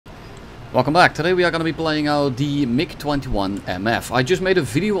Welcome back. Today we are going to be playing out the MiG-21MF. I just made a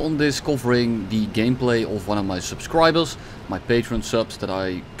video on this covering the gameplay of one of my subscribers, my Patreon subs that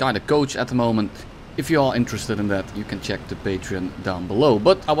I kind of coach at the moment. If you are interested in that, you can check the Patreon down below.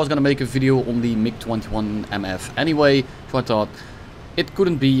 But I was going to make a video on the MiG-21MF anyway, so I thought it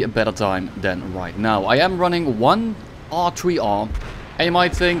couldn't be a better time than right now. I am running one R3R. And you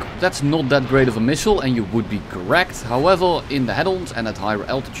might think that's not that great of a missile, and you would be correct. However, in the head-ons and at higher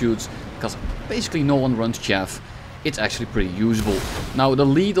altitudes, because basically no one runs chaff, it's actually pretty usable. Now the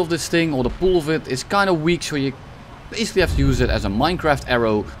lead of this thing, or the pull of it, is kind of weak, so you basically have to use it as a Minecraft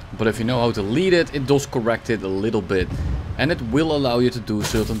arrow. But if you know how to lead it, it does correct it a little bit. And it will allow you to do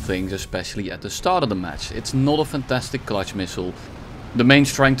certain things, especially at the start of the match. It's not a fantastic clutch missile. The main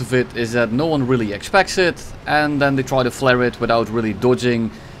strength of it is that no one really expects it, and then they try to flare it without really dodging,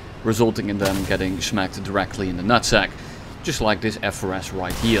 resulting in them getting smacked directly in the nutsack. Just like this FRS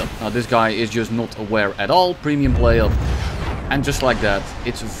right here. Now this guy is just not aware at all, premium player, and just like that,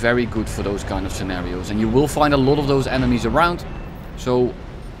 it's very good for those kind of scenarios. And you will find a lot of those enemies around, so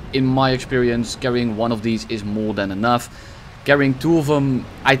in my experience, carrying one of these is more than enough. Carrying two of them,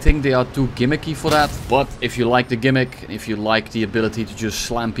 I think they are too gimmicky for that. But if you like the gimmick, if you like the ability to just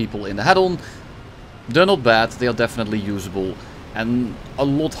slam people in the head-on, they're not bad. They are definitely usable. And a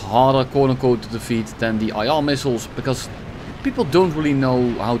lot harder, quote-unquote, to defeat than the IR missiles, because people don't really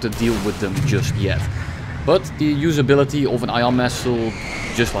know how to deal with them just yet. But the usability of an IR missile,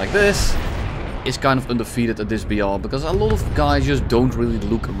 just like this, is kind of undefeated at this BR, because a lot of guys just don't really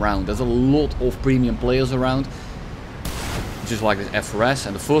look around. There's a lot of premium players around. Just like this FRS,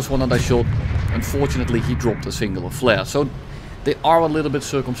 and the first one that I shot, unfortunately he dropped a singular flare. So they are a little bit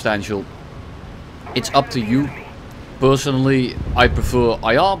circumstantial. It's up to you. Personally, I prefer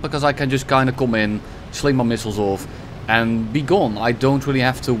IR because I can just kind of come in, sling my missiles off and be gone. I don't really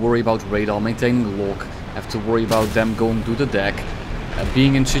have to worry about radar, maintaining lock, have to worry about them going to the deck.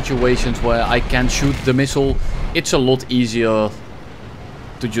 Being in situations where I can shoot the missile, it's a lot easier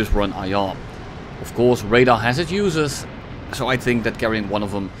to just run IR. Of course, radar has its uses, so I think that carrying one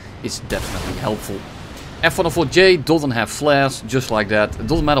of them is definitely helpful. F104J doesn't have flares, just like that. It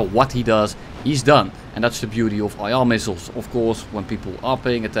doesn't matter what he does, he's done. And that's the beauty of IR missiles. Of course, when people are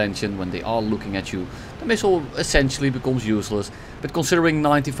paying attention, when they are looking at you, the missile essentially becomes useless. But considering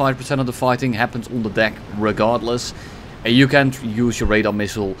 95% of the fighting happens on the deck regardless, you can't use your radar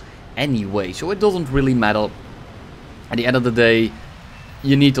missile anyway, so it doesn't really matter. At the end of the day,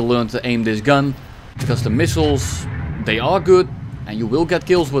 you need to learn to aim this gun, because the missiles, they are good, and you will get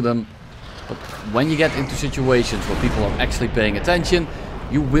kills with them, but when you get into situations where people are actually paying attention,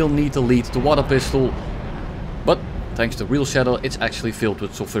 you will need to lead the water pistol. But thanks to Real Shadow, it's actually filled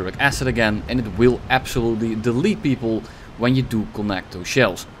with sulfuric acid again, and it will absolutely delete people when you do connect those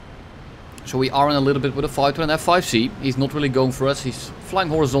shells. So we are in a little bit with a fight with an F5C. He's not really going for us, he's flying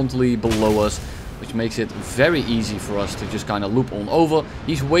horizontally below us, which makes it very easy for us to just kind of loop on over.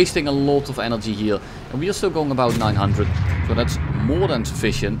 He's wasting a lot of energy here, and we are still going about 900, so that's more than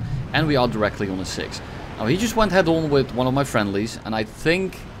sufficient, and we are directly on a 6. Now he just went head on with one of my friendlies, and I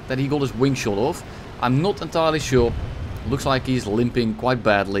think that he got his wing shot off. I'm not entirely sure. Looks like he's limping quite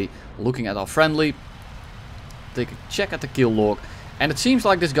badly. Looking at our friendly, take a check at the kill log, and it seems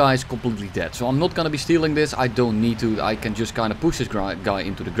like this guy is completely dead. So I'm not going to be stealing this, I don't need to. I can just kind of push this guy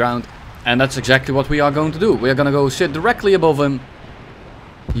into the ground. And that's exactly what we are going to do. We are going to go sit directly above him.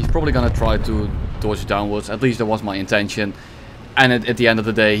 He's probably going to try to dodge downwards. At least that was my intention. And at the end of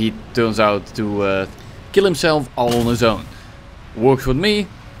the day, he turns out to kill himself all on his own. Works with me.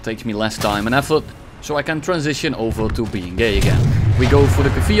 Takes me less time and effort. So I can transition over to being gay again. We go for the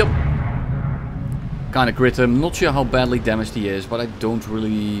Kafir. Kind of crit him. Not sure how badly damaged he is, but I don't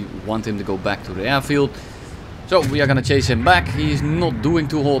really want him to go back to the airfield. So we are going to chase him back. He's not doing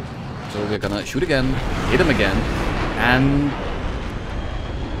too hot. So we're gonna shoot again, hit him again, and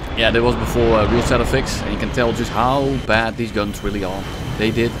yeah, that was before Real Shadow fix, and you can tell just how bad these guns really are.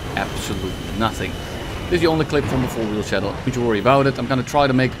 They did absolutely nothing. This is the only clip from before Real Shadow. Don't you worry about it. I'm gonna try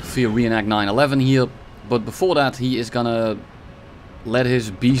to make Fear reenact 9/11 here, but before that he is gonna let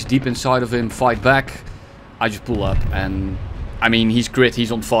his beast deep inside of him fight back. I just pull up, and I mean, he's grit,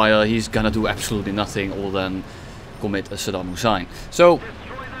 he's on fire, he's gonna do absolutely nothing other than commit a Saddam Hussein. So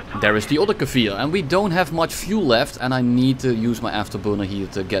there is the other Kafir, and we don't have much fuel left, and I need to use my afterburner here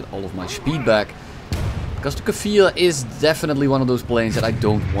to get all of my speed back. Because the Kafir is definitely one of those planes that I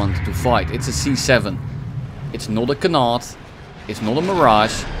don't want to fight. It's a C7. It's not a Canard. It's not a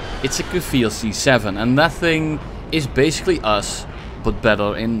Mirage. It's a Kafir C7, and that thing is basically us, but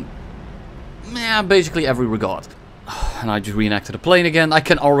better in basically every regard. and I just reenacted a plane again. I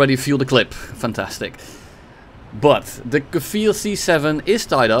can already feel the clip. Fantastic. But the Kafir C7 is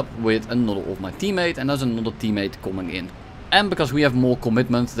tied up with another of my teammates, and there's another teammate coming in. And because we have more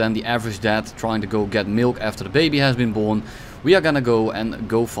commitment than the average dad trying to go get milk after the baby has been born, we are gonna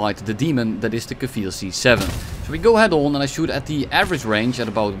go fight the demon that is the Kafir C7. So we go head on, and I shoot at the average range at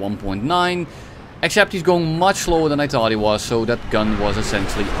about 1.9. Except he's going much slower than I thought he was, so that gun was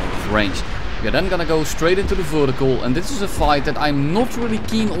essentially out of range. We are then gonna go straight into the vertical, and this is a fight that I'm not really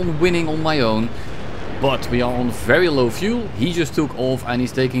keen on winning on my own. But we are on very low fuel, he just took off and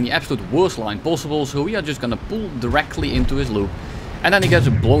he's taking the absolute worst line possible, so we are just gonna pull directly into his loop. And then he gets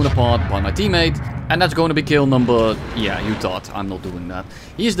blown apart by my teammate, and that's going to be kill number... yeah, you thought, I'm not doing that.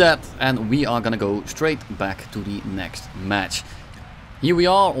 He's dead, and we are gonna go straight back to the next match. Here we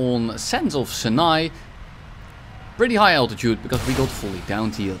are on Sands of Sinai, pretty high altitude because we got fully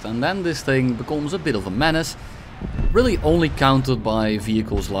down-tiered, and then this thing becomes a bit of a menace, really only countered by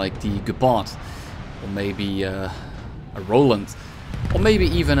vehicles like the Gepard, or maybe a Roland, or maybe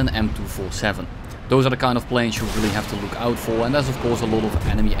even an M247. Those are the kind of planes you really have to look out for, and there's of course a lot of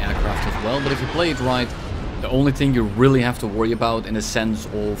enemy aircraft as well, but if you play it right, the only thing you really have to worry about in the sense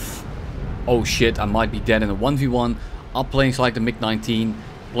of, oh shit, I might be dead in a 1v1, are planes like the MiG-19,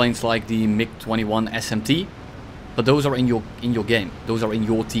 planes like the MiG-21 SMT, but those are in your game, those are in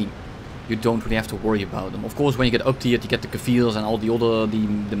your team. You don't really have to worry about them. Of course, when you get up tiered, you get the Kafirs and all the other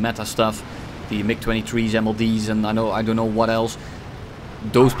the meta stuff, the MiG-23s, MLDs, and I don't know what else.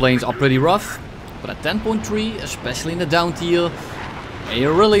 Those planes are pretty rough, but at 10.3, especially in the down tier,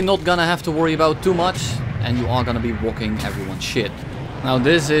 you're really not gonna have to worry about too much, and you are gonna be walking everyone's shit. Now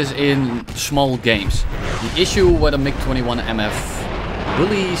this is in small games. The issue where the MiG-21MF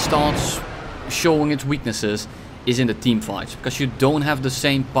really starts showing its weaknesses is in the team fights, because you don't have the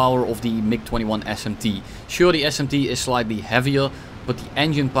same power of the MiG-21 SMT. Sure, the SMT is slightly heavier, but the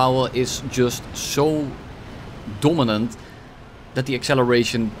engine power is just so dominant that the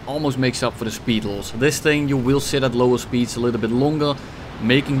acceleration almost makes up for the speed loss. This thing, you will sit at lower speeds a little bit longer,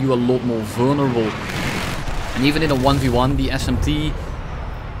 making you a lot more vulnerable. And even in a 1v1, the SMT,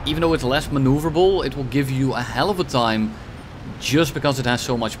 even though it's less maneuverable, it will give you a hell of a time just because it has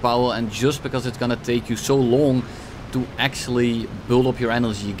so much power and just because it's gonna take you so long to actually build up your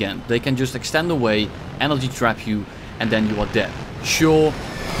energy again. They can just extend away, energy trap you, and then you are dead. Sure,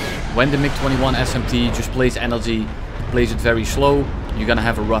 when the MiG-21 SMT just plays energy, plays it very slow, you're gonna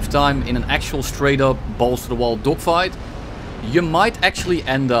have a rough time. In an actual straight up balls to the wall dogfight, you might actually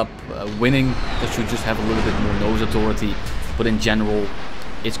end up winning because you just have a little bit more nose authority, but in general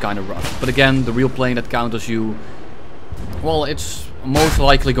it's kind of rough. But again, the real plane that counters you, well, it's most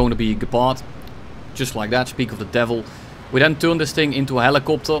likely going to be Gepard, just like that, speak of the devil. We then turn this thing into a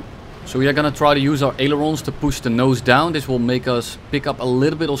helicopter, so we are gonna try to use our ailerons to push the nose down. This will make us pick up a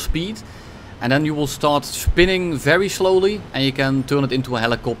little bit of speed, and then you will start spinning very slowly, and you can turn it into a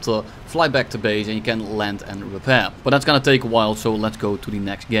helicopter, fly back to base, and you can land and repair. But that's gonna take a while, so let's go to the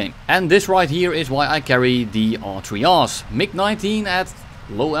next game. And this right here is why I carry the R3Rs. MiG-19 at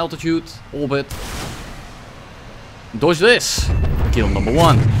low altitude orbit. Dodge this. Kill number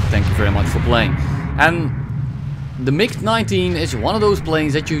 1. Thank you very much for playing. And the MiG-19 is one of those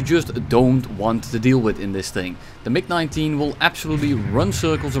planes that you just don't want to deal with in this thing. The MiG-19 will absolutely run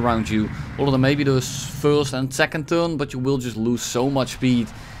circles around you, other than maybe the first and second turn, but you will just lose so much speed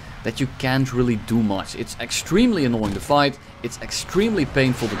that you can't really do much. It's extremely annoying to fight, it's extremely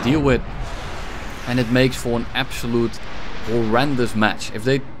painful to deal with, and it makes for an absolute horrendous match. If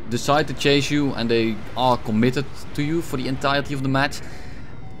they decide to chase you and they are committed to you for the entirety of the match,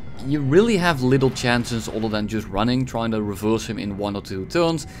 you really have little chances other than just running, trying to reverse him in 1 or 2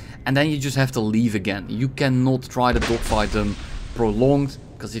 turns, and then you just have to leave again. You cannot try to dogfight them prolonged,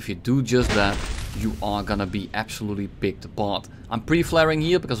 because if you do just that, you are gonna be absolutely picked apart. I'm pre-flaring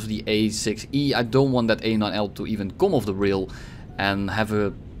here because of the A6E. I don't want that A9L to even come off the rail and have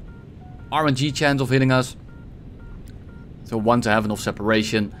a RNG chance of hitting us. So once I have enough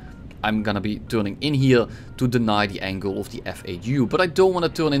separation, I'm gonna be turning in here to deny the angle of the F8U. But I don't want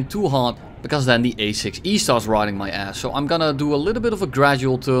to turn in too hard, because then the A6E starts riding my ass. So I'm gonna do a little bit of a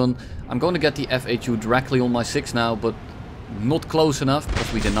gradual turn. I'm going to get the F8U directly on my 6 now, but not close enough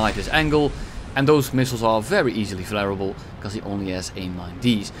because we denied his angle. And those missiles are very easily flareable because he only has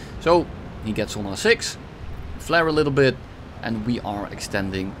A9Ds. So he gets on our 6, flare a little bit, and we are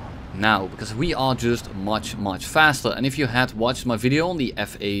extending now, because we are just much faster. And if you had watched my video on the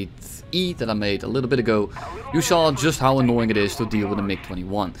F8E that I made a little bit ago, you saw just how annoying it is to deal with a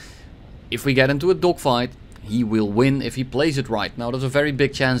MiG-21. If we get into a dogfight, he will win if he plays it right. Now there's a very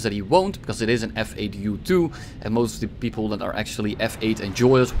big chance that he won't, because it is an F8U2 and most of the people that are actually F8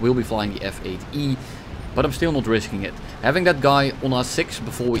 enjoyers will be flying the F8E, but I'm still not risking it. Having that guy on our 6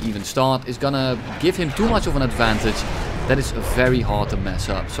 before we even start is gonna give him too much of an advantage that is very hard to mess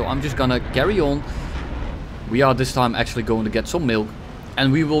up. So I'm just gonna carry on. We are this time actually going to get some milk,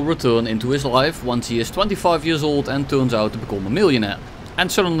 and we will return into his life once he is 25 years old and turns out to become a millionaire. And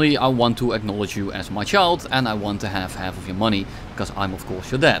suddenly I want to acknowledge you as my child, and I want to have half of your money, because I'm of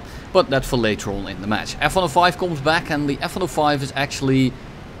course your dad. But that's for later on in the match. F105 comes back, and the F105 is actually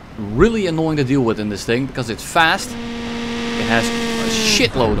really annoying to deal with in this thing, because it's fast, it has a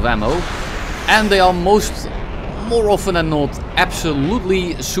shitload of ammo, and they are more often than not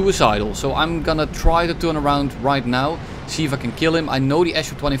absolutely suicidal. So I'm gonna try to turn around right now, see if I can kill him. I know the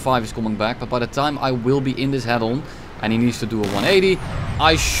SU-25 is coming back, but by the time I will be in this head-on and he needs to do a 180,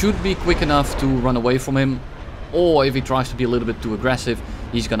 I should be quick enough to run away from him. Or if he tries to be a little bit too aggressive,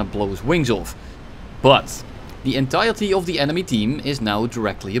 he's gonna blow his wings off. But the entirety of the enemy team is now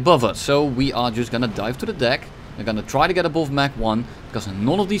directly above us, so we are just gonna dive to the deck. We're gonna try to get above Mach 1, because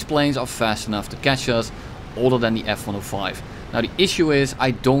none of these planes are fast enough to catch us, other than the F105. Now the issue is,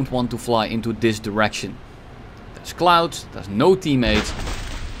 I don't want to fly into this direction. There's clouds, there's no teammates,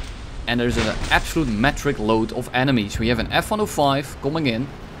 and there's an absolute metric load of enemies. We have an F105 coming in,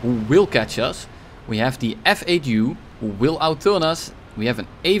 who will catch us. We have the F8U, who will outturn us. We have an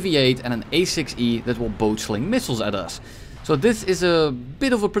AV8 and an A6E that will both sling missiles at us. So this is a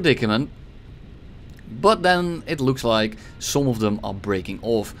bit of a predicament. But then it looks like some of them are breaking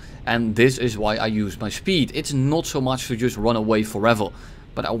off. And this is why I use my speed. It's not so much to just run away forever,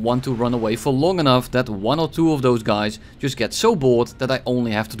 but I want to run away for long enough that one or two of those guys just get so bored that I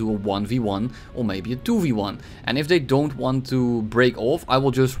only have to do a 1v1 or maybe a 2v1. And if they don't want to break off, I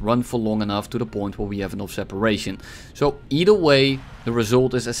will just run for long enough to the point where we have enough separation. So either way, the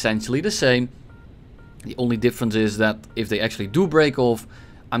result is essentially the same. The only difference is that if they actually do break off,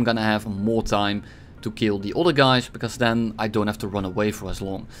 I'm gonna have more time to kill the other guys, because then I don't have to run away for as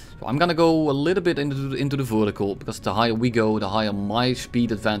long. So I'm gonna go a little bit into the vertical, because the higher we go, the higher my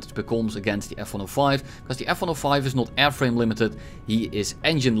speed advantage becomes against the F105, because the F105 is not airframe limited, he is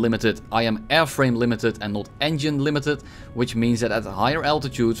engine limited. I am airframe limited and not engine limited, which means that at higher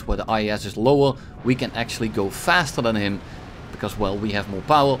altitudes where the IAS is lower, we can actually go faster than him, because well, we have more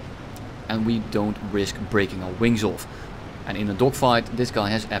power and we don't risk breaking our wings off. And in a dogfight, this guy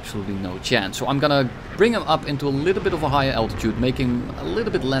has absolutely no chance. So I'm gonna bring him up into a little bit of a higher altitude, making him a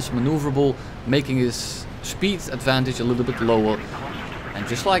little bit less maneuverable, making his speed advantage a little bit lower. And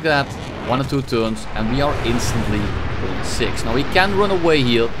just like that, 1 or 2 turns, and we are instantly on 6. Now he can run away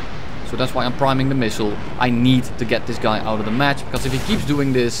here, so that's why I'm priming the missile. I need to get this guy out of the match, because if he keeps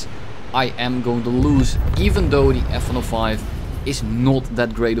doing this, I am going to lose, even though the F105 is not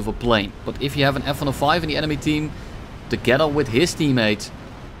that great of a plane. But if you have an F105 in the enemy team, together with his teammates,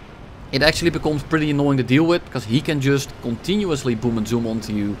 it actually becomes pretty annoying to deal with, because he can just continuously boom and zoom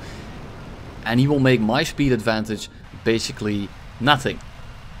onto you, and he will make my speed advantage basically nothing.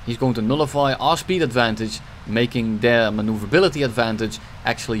 He's going to nullify our speed advantage, making their maneuverability advantage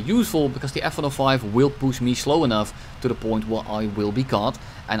actually useful, because the F105 will push me slow enough to the point where I will be caught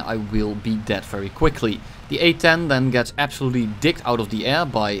and I will be dead very quickly. The A10 then gets absolutely dicked out of the air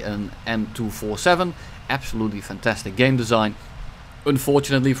by an M247. Absolutely fantastic game design.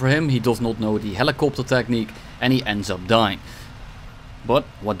 Unfortunately for him, he does not know the helicopter technique and he ends up dying. But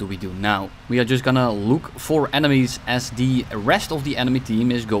what do we do now? We are just gonna look for enemies as the rest of the enemy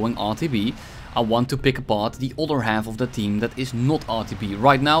team is going RTB. I want to pick apart the other half of the team that is not RTB.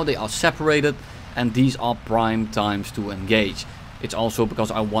 Right now they are separated, and these are prime times to engage. It's also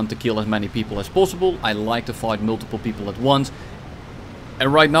because I want to kill as many people as possible. I like to fight multiple people at once.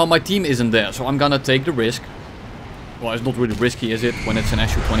 And right now my team isn't there, so I'm gonna take the risk. Well, it's not really risky, is it, when it's an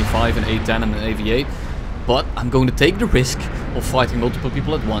SU-25, an A-10 and an AV-8. But I'm going to take the risk of fighting multiple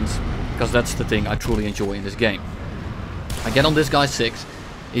people at once, because that's the thing I truly enjoy in this game. I get on this guy's 6.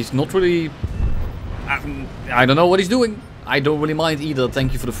 He's not really... I don't know what he's doing. I don't really mind either,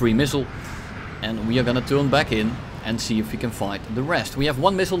 thank you for the free missile. And we are gonna turn back in and see if we can fight the rest. We have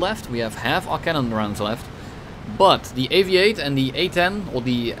 1 missile left, we have half our cannon rounds left. But the AV-8 and the A-10 or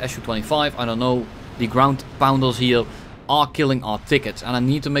the SU-25, I don't know, the ground pounders here are killing our tickets. And I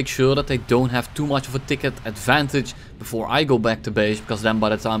need to make sure that they don't have too much of a ticket advantage before I go back to base. Because then by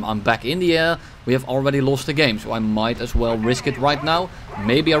the time I'm back in the air, we have already lost the game. So I might as well risk it right now.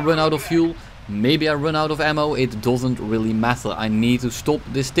 Maybe I run out of fuel, maybe I run out of ammo, it doesn't really matter. I need to stop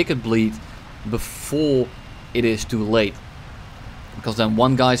this ticket bleed before it is too late. Because then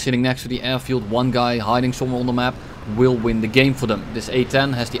one guy sitting next to the airfield, one guy hiding somewhere on the map, will win the game for them. This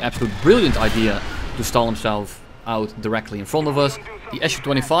A-10 has the absolute brilliant idea to stall himself out directly in front of us. The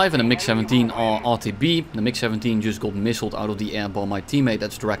Su-25 and the MiG-17 are RTB. The MiG-17 just got missiled out of the air by my teammate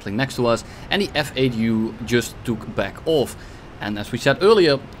that's directly next to us. And the F-8U just took back off. And as we said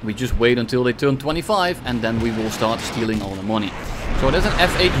earlier, we just wait until they turn 25 and then we will start stealing all the money. So there's an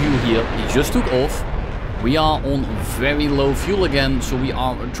F-8U here, he just took off. We are on very low fuel again, so we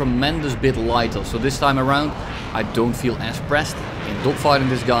are a tremendous bit lighter. So this time around, I don't feel as pressed in dogfighting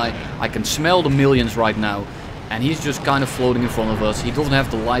this guy. I can smell the millions right now. And he's just kind of floating in front of us. He doesn't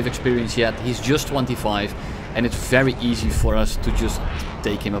have the live experience yet. He's just 25. And it's very easy for us to just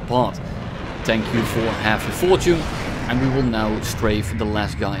take him apart. Thank you for half your fortune. And we will now strafe the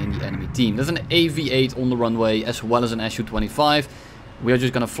last guy in the enemy team. There's an AV-8 on the runway as well as an Su-25. We are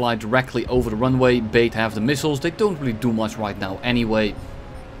just going to fly directly over the runway, bait half the missiles. They don't really do much right now anyway.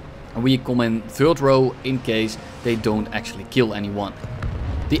 And we come in third row in case they don't actually kill anyone.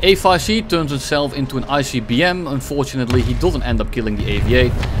 The A5C turns itself into an ICBM. Unfortunately, he doesn't end up killing the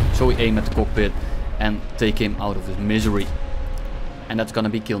AV-8. So we aim at the cockpit and take him out of his misery. And that's going to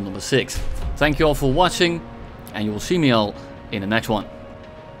be kill number 6. Thank you all for watching. And you will see me all in the next one.